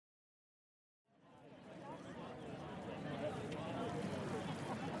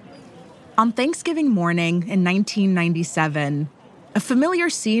On Thanksgiving morning in 1997, a familiar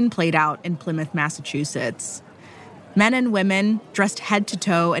scene played out in Plymouth, Massachusetts. Men and women, dressed head to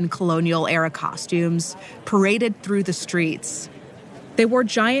toe in colonial-era costumes, paraded through the streets. They wore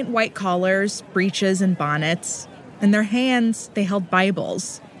giant white collars, breeches, and bonnets. In their hands, they held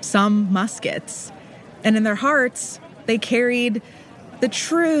Bibles, some muskets. And in their hearts, they carried the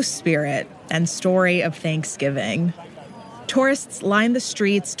true spirit and story of Thanksgiving. Tourists lined the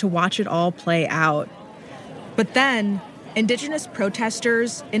streets to watch it all play out. But then, Indigenous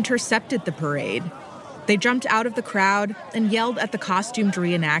protesters intercepted the parade. They jumped out of the crowd and yelled at the costumed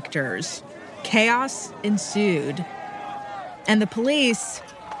reenactors. Chaos ensued. And the police,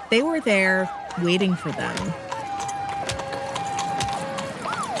 they were there waiting for them.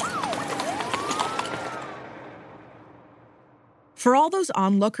 For all those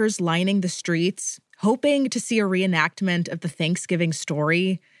onlookers lining the streets, hoping to see a reenactment of the Thanksgiving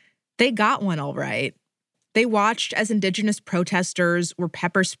story, they got one all right. They watched as Indigenous protesters were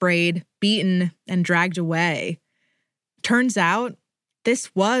pepper sprayed, beaten, and dragged away. Turns out,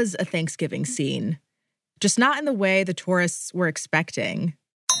 this was a Thanksgiving scene, just not in the way the tourists were expecting.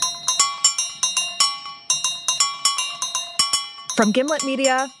 From Gimlet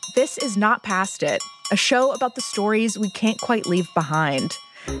Media, this is Not Past It, a show about the stories we can't quite leave behind.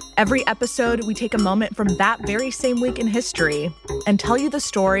 Every episode, we take a moment from that very same week in history and tell you the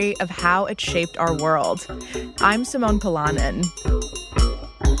story of how it shaped our world. I'm Simone Polanen.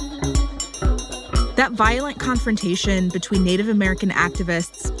 That violent confrontation between Native American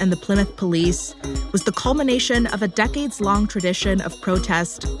activists and the Plymouth police was the culmination of a decades-long tradition of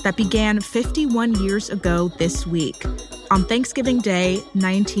protest that began 51 years ago this week, on Thanksgiving Day,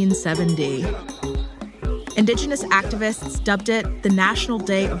 1970. Indigenous activists dubbed it the National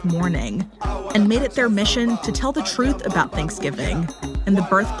Day of Mourning and made it their mission to tell the truth about Thanksgiving and the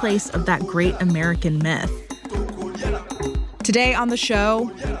birthplace of that great American myth. Today on the show,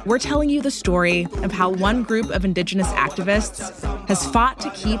 we're telling you the story of how one group of Indigenous activists has fought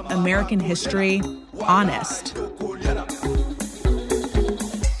to keep American history honest.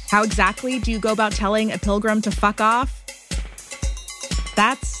 How exactly do you go about telling a pilgrim to fuck off?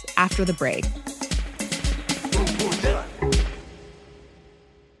 That's after the break.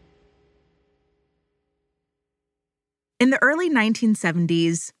 In the early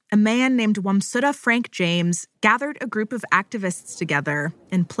 1970s, a man named Wamsutta Frank James gathered a group of activists together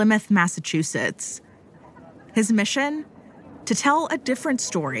in Plymouth, Massachusetts. His mission? To tell a different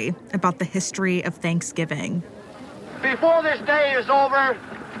story about the history of Thanksgiving. Before this day is over,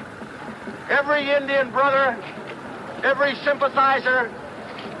 every Indian brother, every sympathizer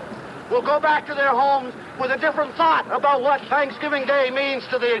will go back to their homes with a different thought about what Thanksgiving Day means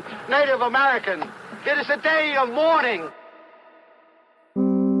to the Native American. It is a day of mourning.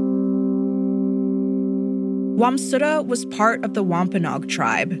 Wamsutta was part of the Wampanoag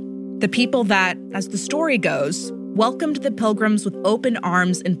tribe, the people that, as the story goes, welcomed the Pilgrims with open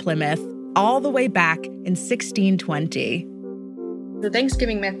arms in Plymouth all the way back in 1620. The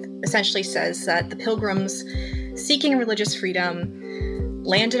Thanksgiving myth essentially says that the Pilgrims, seeking religious freedom,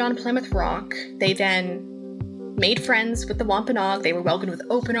 landed on Plymouth Rock. They then made friends with the Wampanoag. They were welcomed with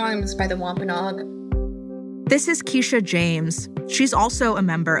open arms by the Wampanoag. This is Keisha James. She's also a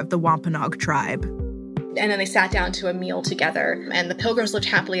member of the Wampanoag tribe. And then they sat down to a meal together, and the Pilgrims lived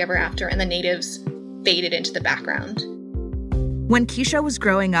happily ever after, and the natives faded into the background. When Keisha was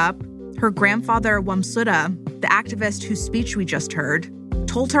growing up, her grandfather, Wamsutta, the activist whose speech we just heard,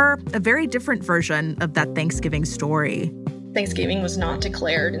 told her a very different version of that Thanksgiving story. Thanksgiving was not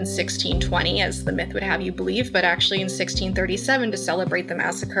declared in 1620, as the myth would have you believe, but actually in 1637 to celebrate the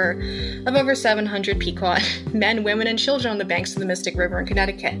massacre of over 700 Pequot men, women, and children on the banks of the Mystic River in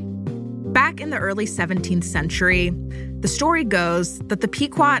Connecticut. Back in the early 17th century, the story goes that the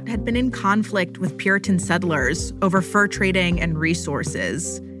Pequot had been in conflict with Puritan settlers over fur trading and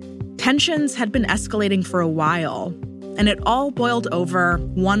resources. Tensions had been escalating for a while, and it all boiled over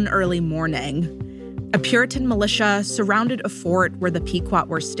one early morning. A Puritan militia surrounded a fort where the Pequot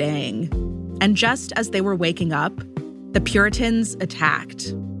were staying. And just as they were waking up, the Puritans attacked.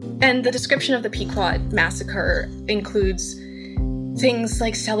 And the description of the Pequot massacre includes things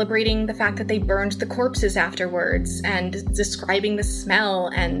like celebrating the fact that they burned the corpses afterwards and describing the smell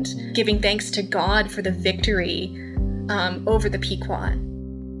and giving thanks to God for the victory over the Pequot.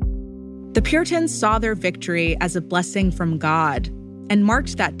 The Puritans saw their victory as a blessing from God and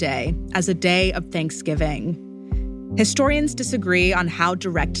marked that day as a day of Thanksgiving. Historians disagree on how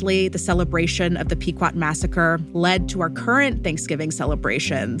directly the celebration of the Pequot massacre led to our current Thanksgiving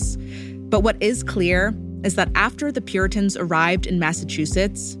celebrations. But what is clear is that after the Puritans arrived in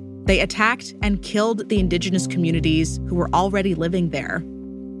Massachusetts, They attacked and killed the indigenous communities who were already living there,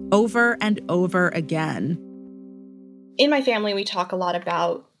 over and over again. In my family, we talk a lot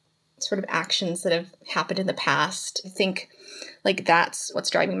about sort of actions that have happened in the past. I think like that's what's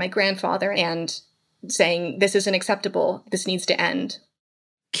driving my grandfather and saying this isn't acceptable, this needs to end.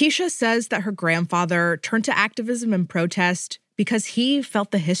 Keisha says that her grandfather turned to activism and protest because he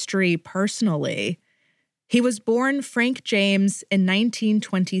felt the history personally. He was born Frank James in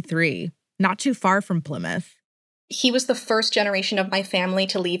 1923, not too far from Plymouth. He was the first generation of my family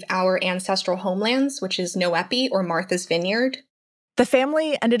to leave our ancestral homelands, which is Noepi or Martha's Vineyard. The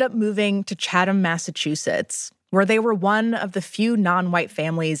family ended up moving to Chatham, Massachusetts, where they were one of the few non-white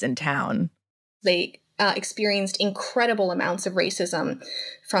families in town. They experienced incredible amounts of racism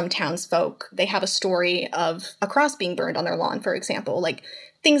from townsfolk. They have a story of a cross being burned on their lawn, for example, like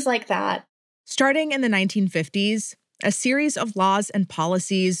things like that. Starting in the 1950s, a series of laws and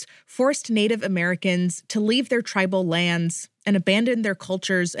policies forced Native Americans to leave their tribal lands and abandon their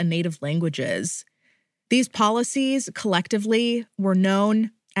cultures and native languages. These policies, collectively, were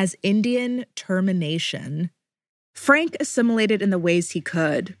known as Indian termination. Frank assimilated in the ways he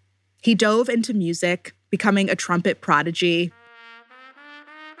could. He dove into music, becoming a trumpet prodigy,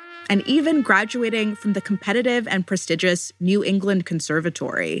 and even graduating from the competitive and prestigious New England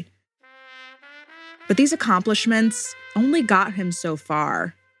Conservatory. But these accomplishments only got him so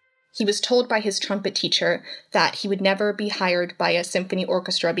far. He was told by his trumpet teacher that he would never be hired by a symphony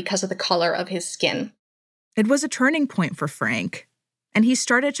orchestra because of the color of his skin. It was a turning point for Frank, and he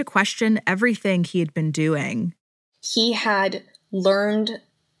started to question everything he had been doing. He had learned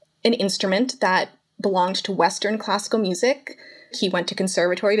an instrument that belonged to Western classical music. He went to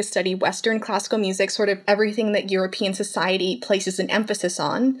conservatory to study Western classical music, sort of everything that European society places an emphasis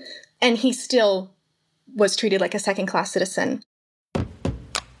on, and he still was treated like a second-class citizen. And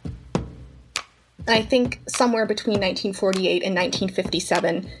I think somewhere between 1948 and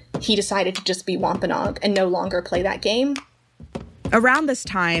 1957, he decided to just be Wampanoag and no longer play that game. Around this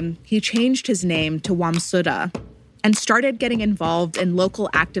time, he changed his name to Wamsuta and started getting involved in local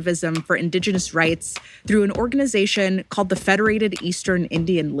activism for indigenous rights through an organization called the Federated Eastern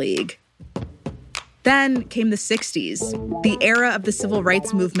Indian League. Then came the 60s, the era of the civil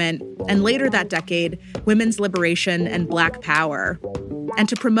rights movement, and later that decade, women's liberation and Black power. And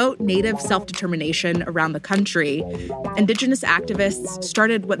to promote Native self-determination around the country, indigenous activists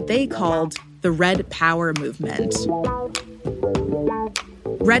started what they called the Red Power movement.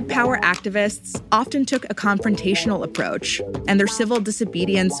 Red Power activists often took a confrontational approach, and their civil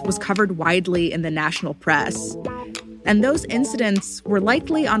disobedience was covered widely in the national press. And those incidents were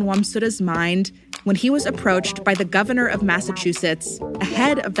likely on Wamsuta's mind when he was approached by the governor of Massachusetts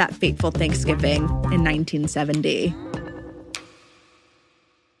ahead of that fateful Thanksgiving in 1970.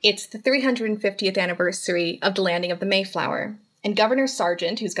 It's the 350th anniversary of the landing of the Mayflower, and Governor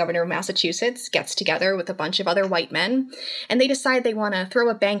Sargent, who's governor of Massachusetts, gets together with a bunch of other white men, and they decide they want to throw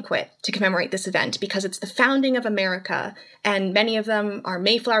a banquet to commemorate this event because it's the founding of America, and many of them are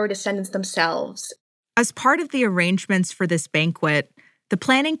Mayflower descendants themselves. As part of the arrangements for this banquet, the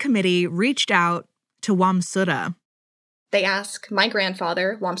planning committee reached out to Wamsuta. They ask my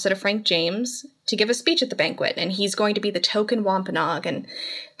grandfather, Wamsuta Frank James, to give a speech at the banquet, and he's going to be the token Wampanoag, and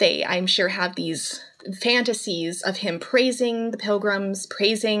they, I'm sure, have these fantasies of him praising the Pilgrims,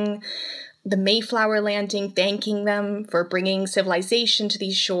 praising the Mayflower landing, thanking them for bringing civilization to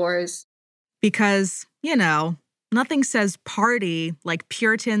these shores. Because, nothing says party like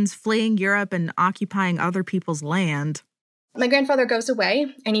Puritans fleeing Europe and occupying other people's land. My grandfather goes away,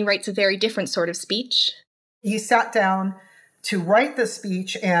 and he writes a very different sort of speech. He sat down to write the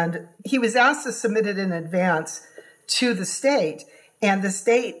speech, and he was asked to submit it in advance to the state, and the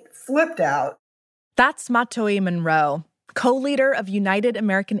state flipped out. That's Matoi Monroe, co-leader of United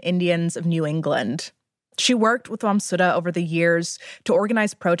American Indians of New England. She worked with Wamsuta over the years to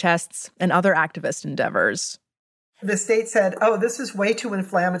organize protests and other activist endeavors. The state said, this is way too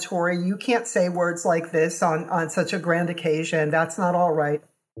inflammatory. You can't say words like this on such a grand occasion. That's not all right.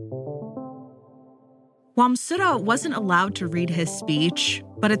 Wamsuta wasn't allowed to read his speech,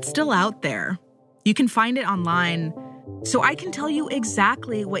 but it's still out there. You can find it online, so I can tell you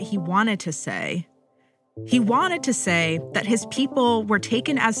exactly what he wanted to say. He wanted to say that his people were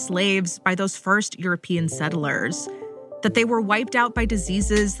taken as slaves by those first European settlers, that they were wiped out by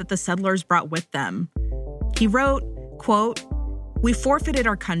diseases that the settlers brought with them. He wrote, quote, "We forfeited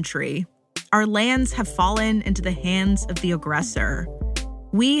our country. Our lands have fallen into the hands of the aggressor.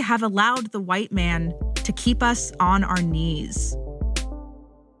 We have allowed the white man to keep us on our knees."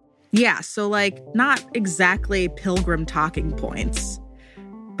 Yeah, so not exactly Pilgrim talking points.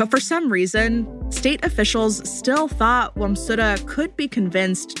 But for some reason, state officials still thought Wamsutter could be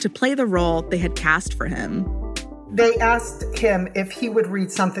convinced to play the role they had cast for him. They asked him if he would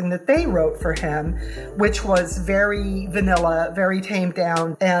read something that they wrote for him, which was very vanilla, very tamed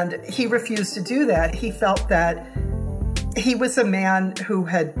down, and he refused to do that. He felt that he was a man who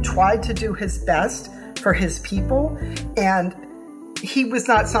had tried to do his best for his people, and he was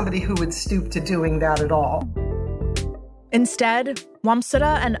not somebody who would stoop to doing that at all. Instead,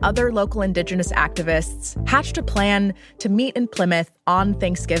 Wamsutter and other local Indigenous activists hatched a plan to meet in Plymouth on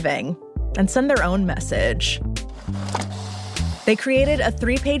Thanksgiving and send their own message. They created a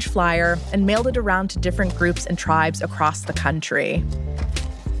 3-page flyer and mailed it around to different groups and tribes across the country.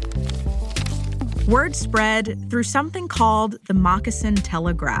 Word spread through something called the Moccasin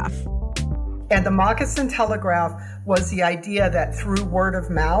Telegraph. And the Moccasin Telegraph was the idea that through word of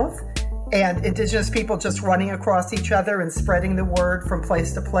mouth and Indigenous people just running across each other and spreading the word from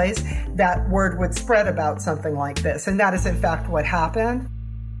place to place, that word would spread about something like this. And that is, in fact, what happened.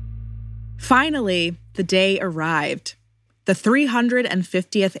 Finally, the day arrived, the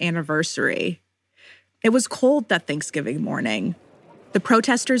 350th anniversary. It was cold that Thanksgiving morning. The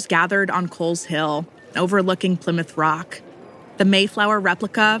protesters gathered on Coles Hill, overlooking Plymouth Rock. The Mayflower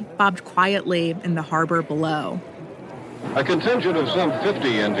replica bobbed quietly in the harbor below. A contingent of some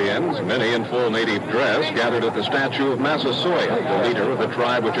 50 Indians, many in full native dress, gathered at the statue of Massasoit, the leader of the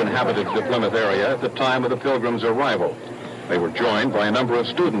tribe which inhabited the Plymouth area at the time of the Pilgrims' arrival. They were joined by a number of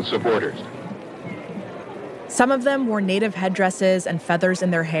student supporters. Some of them wore native headdresses and feathers in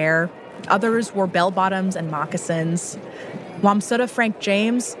their hair. Others wore bell-bottoms and moccasins. Wamsutter Frank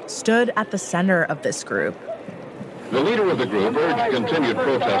James stood at the center of this group. The leader of the group urged continued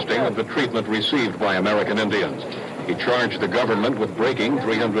protesting of the treatment received by American Indians. He charged the government with breaking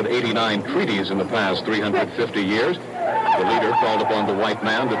 389 treaties in the past 350 years. The leader called upon the white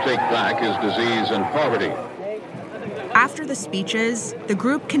man to take back his disease and poverty. After the speeches, the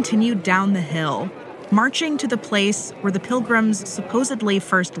group continued down the hill, marching to the place where the Pilgrims supposedly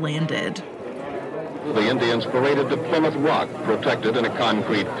first landed. The Indians paraded to Plymouth Rock, protected in a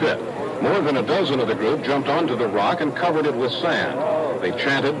concrete pit. More than a dozen of the group jumped onto the rock and covered it with sand. They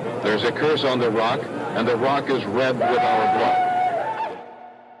chanted, "There's a curse on the rock, and the rock is red with our blood."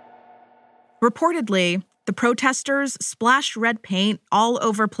 Reportedly, the protesters splashed red paint all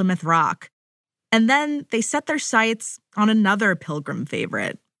over Plymouth Rock. And then they set their sights on another Pilgrim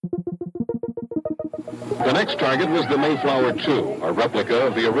favorite. The next target was the Mayflower II, a replica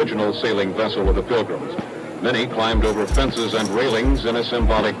of the original sailing vessel of the Pilgrims. Many climbed over fences and railings in a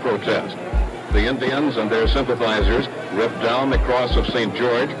symbolic protest. The Indians and their sympathizers ripped down the cross of St.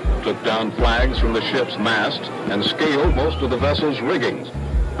 George, took down flags from the ship's masts, and scaled most of the vessel's riggings.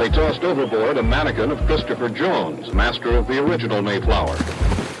 They tossed overboard a mannequin of Christopher Jones, master of the original Mayflower.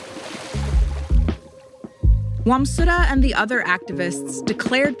 Wamsutter and the other activists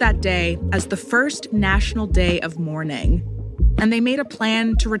declared that day as the first National Day of Mourning, and they made a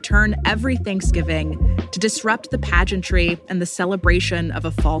plan to return every Thanksgiving to disrupt the pageantry and the celebration of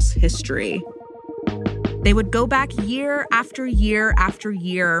a false history. They would go back year after year after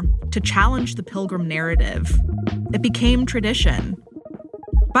year to challenge the Pilgrim narrative. It became tradition.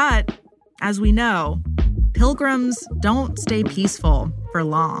 But, as we know, Pilgrims don't stay peaceful for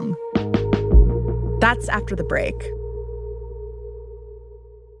long. That's after the break.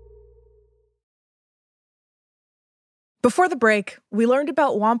 Before the break, we learned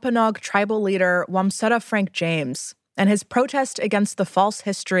about Wampanoag tribal leader Wamsutter Frank James and his protest against the false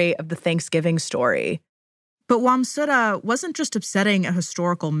history of the Thanksgiving story. But Wamsutter wasn't just upsetting a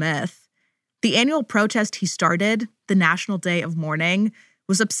historical myth. The annual protest he started, the National Day of Mourning,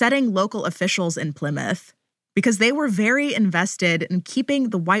 was upsetting local officials in Plymouth because they were very invested in keeping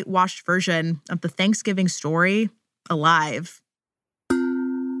the whitewashed version of the Thanksgiving story alive.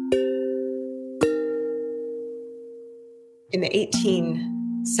 In the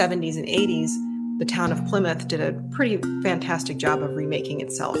 1870s and 80s, the town of Plymouth did a pretty fantastic job of remaking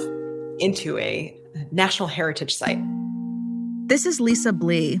itself into a National Heritage Site. This is Lisa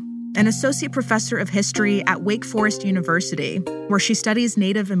Blee, an associate professor of history at Wake Forest University, where she studies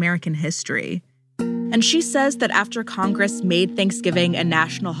Native American history. And she says that after Congress made Thanksgiving a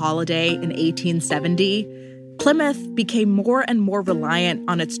national holiday in 1870, Plymouth became more and more reliant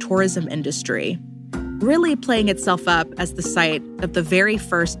on its tourism industry, really playing itself up as the site of the very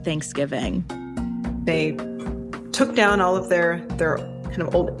first Thanksgiving. They took down all of their kind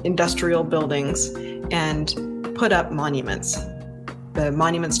of old industrial buildings and put up monuments. The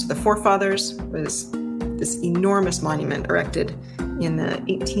monuments to the forefathers was this enormous monument erected in the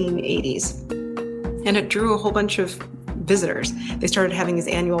 1880s. And it drew a whole bunch of visitors. They started having these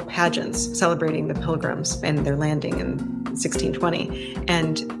annual pageants celebrating the Pilgrims and their landing in 1620.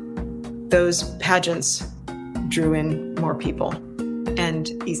 And those pageants drew in more people.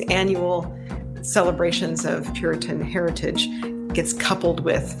 And these annual celebrations of Puritan heritage gets coupled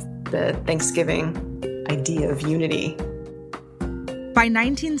with the Thanksgiving idea of unity. By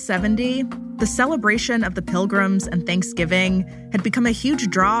 1970, the celebration of the Pilgrims and Thanksgiving had become a huge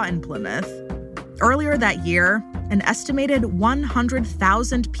draw in Plymouth. Earlier that year, an estimated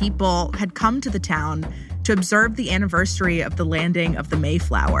 100,000 people had come to the town to observe the anniversary of the landing of the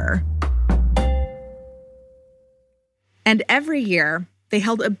Mayflower. And every year, they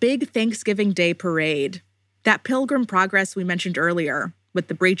held a big Thanksgiving Day parade, that Pilgrim Progress we mentioned earlier, with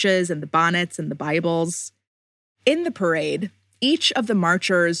the breeches and the bonnets and the Bibles. In the parade, each of the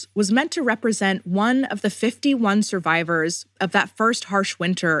marchers was meant to represent one of the 51 survivors of that first harsh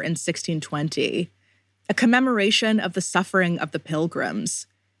winter in 1620, a commemoration of the suffering of the Pilgrims,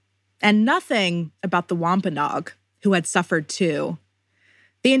 and nothing about the Wampanoag, who had suffered too.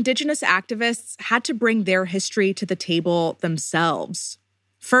 The Indigenous activists had to bring their history to the table themselves,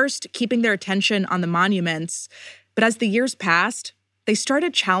 first keeping their attention on the monuments, but as the years passed, they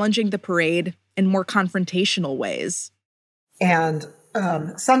started challenging the parade in more confrontational ways. And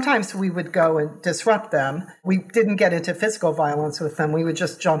sometimes we would go and disrupt them. We didn't get into physical violence with them. We would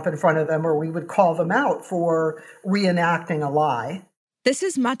just jump in front of them, or we would call them out for reenacting a lie. This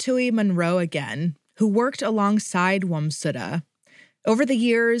is Matui Monroe again, who worked alongside Wamsuta. Over the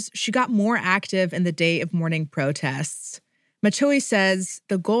years, she got more active in the Day of Mourning protests. Matui says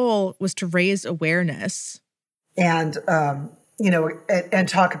the goal was to raise awareness. And, and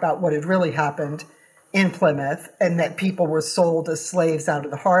talk about what had really happened in Plymouth, and that people were sold as slaves out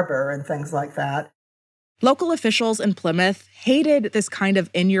of the harbor and things like that. Local officials in Plymouth hated this kind of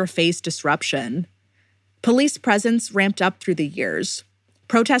in-your-face disruption. Police presence ramped up through the years.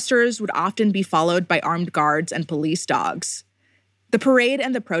 Protesters would often be followed by armed guards and police dogs. The parade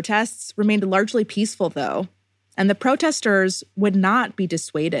and the protests remained largely peaceful, though, and the protesters would not be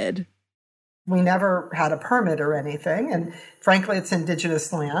dissuaded. We never had a permit or anything, and frankly, it's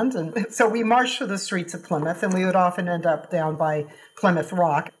Indigenous land. And so we marched through the streets of Plymouth, and we would often end up down by Plymouth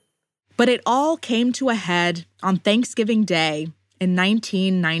Rock. But it all came to a head on Thanksgiving Day in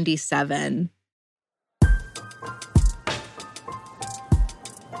 1997.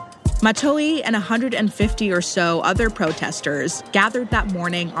 Matoi and 150 or so other protesters gathered that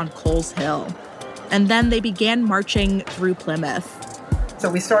morning on Coles Hill, and then they began marching through Plymouth. So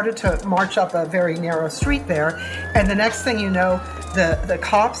we started to march up a very narrow street there, and the next thing you know, the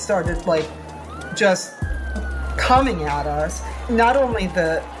cops started just coming at us. Not only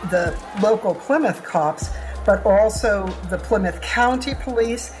the local Plymouth cops, but also the Plymouth County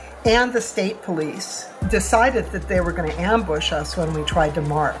Police and the state police decided that they were going to ambush us when we tried to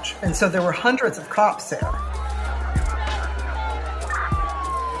march. And so there were hundreds of cops there.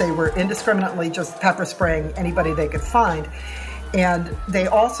 They were indiscriminately just pepper spraying anybody they could find. And they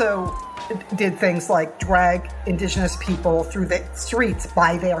also did things like drag Indigenous people through the streets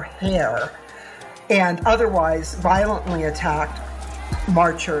by their hair and otherwise violently attacked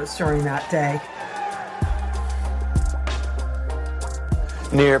marchers during that day.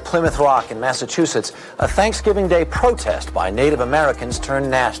 Near Plymouth Rock in Massachusetts, a Thanksgiving Day protest by Native Americans turned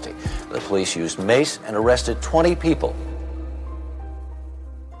nasty. The police used mace and arrested 20 people.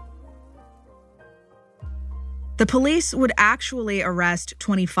 The police would actually arrest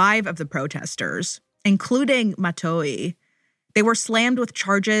 25 of the protesters, including Matoi. They were slammed with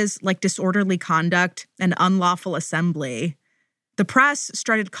charges like disorderly conduct and unlawful assembly. The press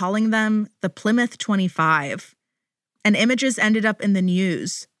started calling them the Plymouth 25. And images ended up in the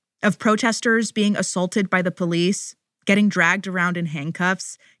news of protesters being assaulted by the police, getting dragged around in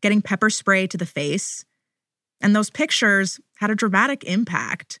handcuffs, getting pepper spray to the face. And those pictures had a dramatic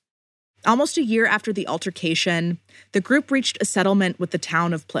impact. Almost a year after the altercation, the group reached a settlement with the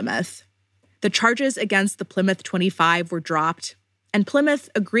town of Plymouth. The charges against the Plymouth 25 were dropped, and Plymouth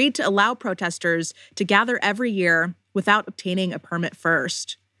agreed to allow protesters to gather every year without obtaining a permit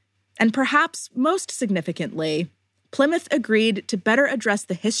first. And perhaps most significantly, Plymouth agreed to better address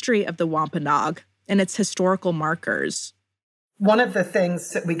the history of the Wampanoag and its historical markers. One of the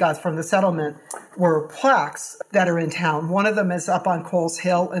things that we got from the settlement were plaques that are in town. One of them is up on Coles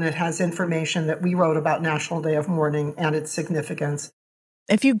Hill, and it has information that we wrote about National Day of Mourning and its significance.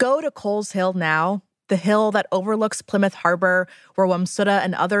 If you go to Coles Hill now, the hill that overlooks Plymouth Harbor, where Wamsuta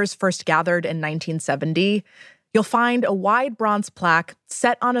and others first gathered in 1970, you'll find a wide bronze plaque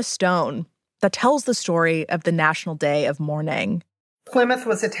set on a stone that tells the story of the National Day of Mourning. Plymouth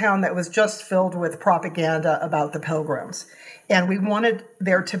was a town that was just filled with propaganda about the Pilgrims. And we wanted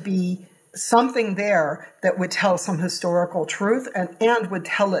there to be something there that would tell some historical truth and would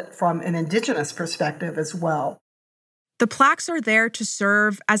tell it from an Indigenous perspective as well. The plaques are there to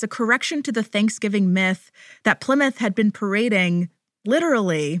serve as a correction to the Thanksgiving myth that Plymouth had been parading,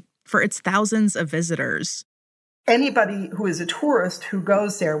 literally, for its thousands of visitors. Anybody who is a tourist who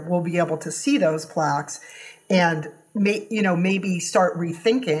goes there will be able to see those plaques and maybe start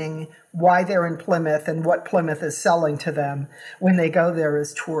rethinking why they're in Plymouth and what Plymouth is selling to them when they go there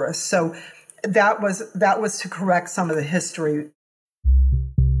as tourists. So that was to correct some of the history.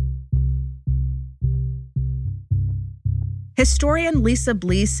 Historian Lisa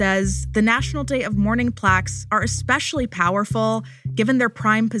Blee says the National Day of Mourning plaques are especially powerful given their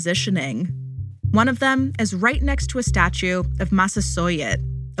prime positioning. One of them is right next to a statue of Massasoit,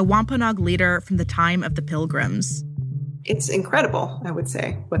 a Wampanoag leader from the time of the Pilgrims. It's incredible, I would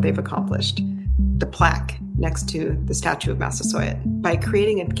say, what they've accomplished. The plaque next to the statue of Massasoit, by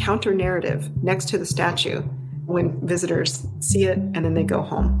creating a counter-narrative next to the statue when visitors see it and then they go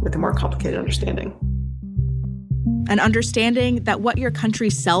home with a more complicated understanding. An understanding that what your country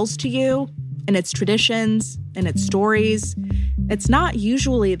sells to you, and its traditions, and its stories, it's not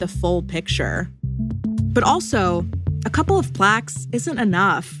usually the full picture. But also, a couple of plaques isn't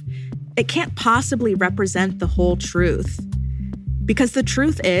enough. It can't possibly represent the whole truth. Because the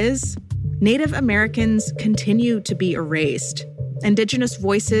truth is, Native Americans continue to be erased. Indigenous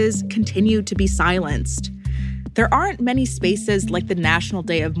voices continue to be silenced. There aren't many spaces like the National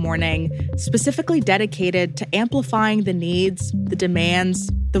Day of Mourning specifically dedicated to amplifying the needs, the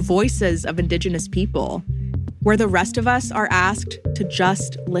demands, the voices of Indigenous people, where the rest of us are asked to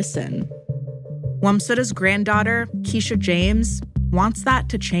just listen. Wamsuta's granddaughter, Keisha James, wants that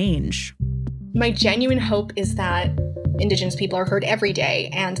to change. My genuine hope is that Indigenous people are heard every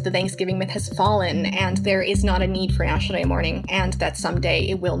day, and the Thanksgiving myth has fallen, and there is not a need for National Day of Mourning, and that someday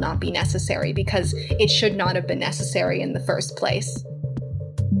it will not be necessary, because it should not have been necessary in the first place.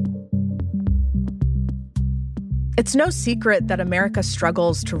 It's no secret that America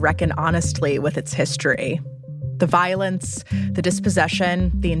struggles to reckon honestly with its history. The violence, the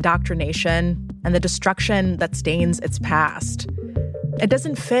dispossession, the indoctrination, and the destruction that stains its past. It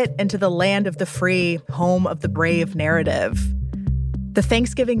doesn't fit into the land of the free, home of the brave narrative. The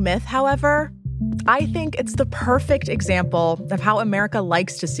Thanksgiving myth, however, I think it's the perfect example of how America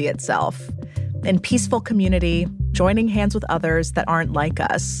likes to see itself. In peaceful community, joining hands with others that aren't like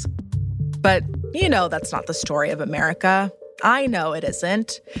us. But you know that's not the story of America. I know it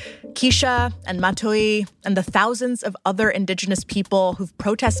isn't. Keisha and Matui and the thousands of other Indigenous people who've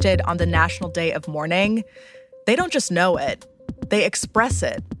protested on the National Day of Mourning, they don't just know it. They express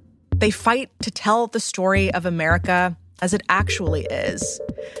it. They fight to tell the story of America as it actually is.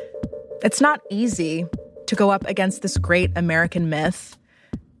 It's not easy to go up against this great American myth,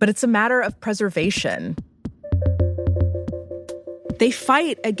 but it's a matter of preservation. They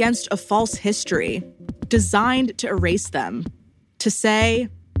fight against a false history designed to erase them, to say,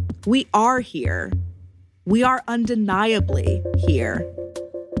 we are here. We are undeniably here.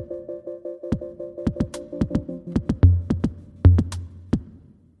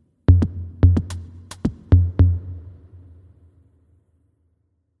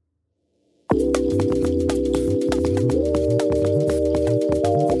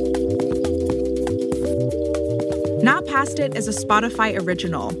 Not Past It is a Spotify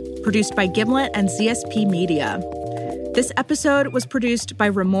original, produced by Gimlet and ZSP Media. This episode was produced by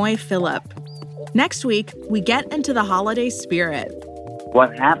Ramoy Phillip. Next week, we get into the holiday spirit.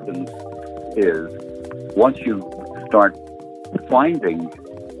 What happens is, once you start finding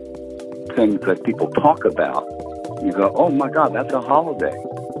things that people talk about, you go, oh my God, that's a holiday.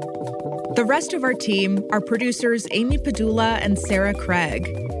 The rest of our team are producers Amy Padula and Sarah Craig.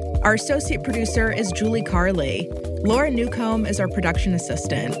 Our associate producer is Julie Carley. Laura Newcomb is our production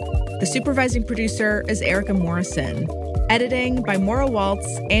assistant. The supervising producer is Erica Morrison. Editing by Maura Waltz,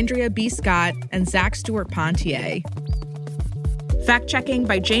 Andrea B. Scott, and Zach Stewart-Pontier. Fact-checking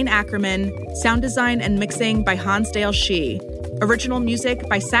by Jane Ackerman. Sound design and mixing by Hansdale Shee. Original music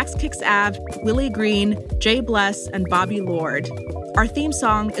by Sax Kicks Ave, Willie Green, Jay Bless, and Bobby Lord. Our theme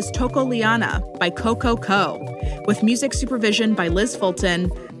song is Toko Liana by Coco Co, with music supervision by Liz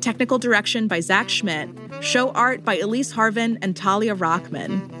Fulton, technical direction by Zach Schmidt, show art by Elise Harvin and Talia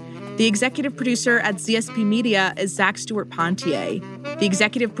Rockman. The executive producer at ZSP Media is Zach Stewart-Pontier. The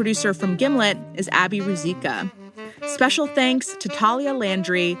executive producer from Gimlet is Abby Ruzicka. Special thanks to Talia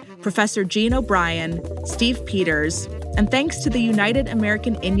Landry, Professor Jean O'Brien, Steve Peters, and thanks to the United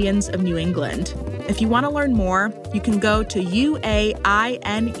American Indians of New England. If you want to learn more, you can go to uaine.org,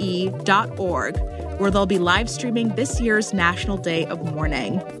 where they'll be live streaming this year's National Day of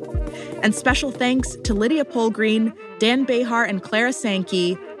Mourning. And special thanks to Lydia Polgreen, Dan Behar and Clara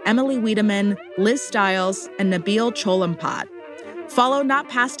Sankey, Emily Wiedemann, Liz Stiles, and Nabil Cholampot. Follow Not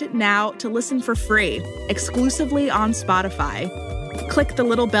Past It now to listen for free, exclusively on Spotify. Click the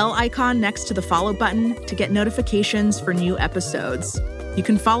little bell icon next to the follow button to get notifications for new episodes. You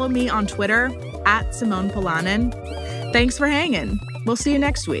can follow me on Twitter @Simone Polanen. Thanks for hanging. We'll see you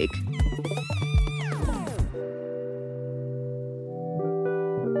next week.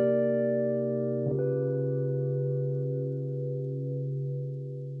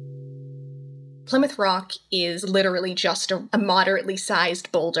 Plymouth Rock is literally just a moderately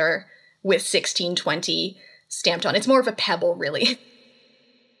sized boulder with 1620 stamped on. It's more of a pebble, really.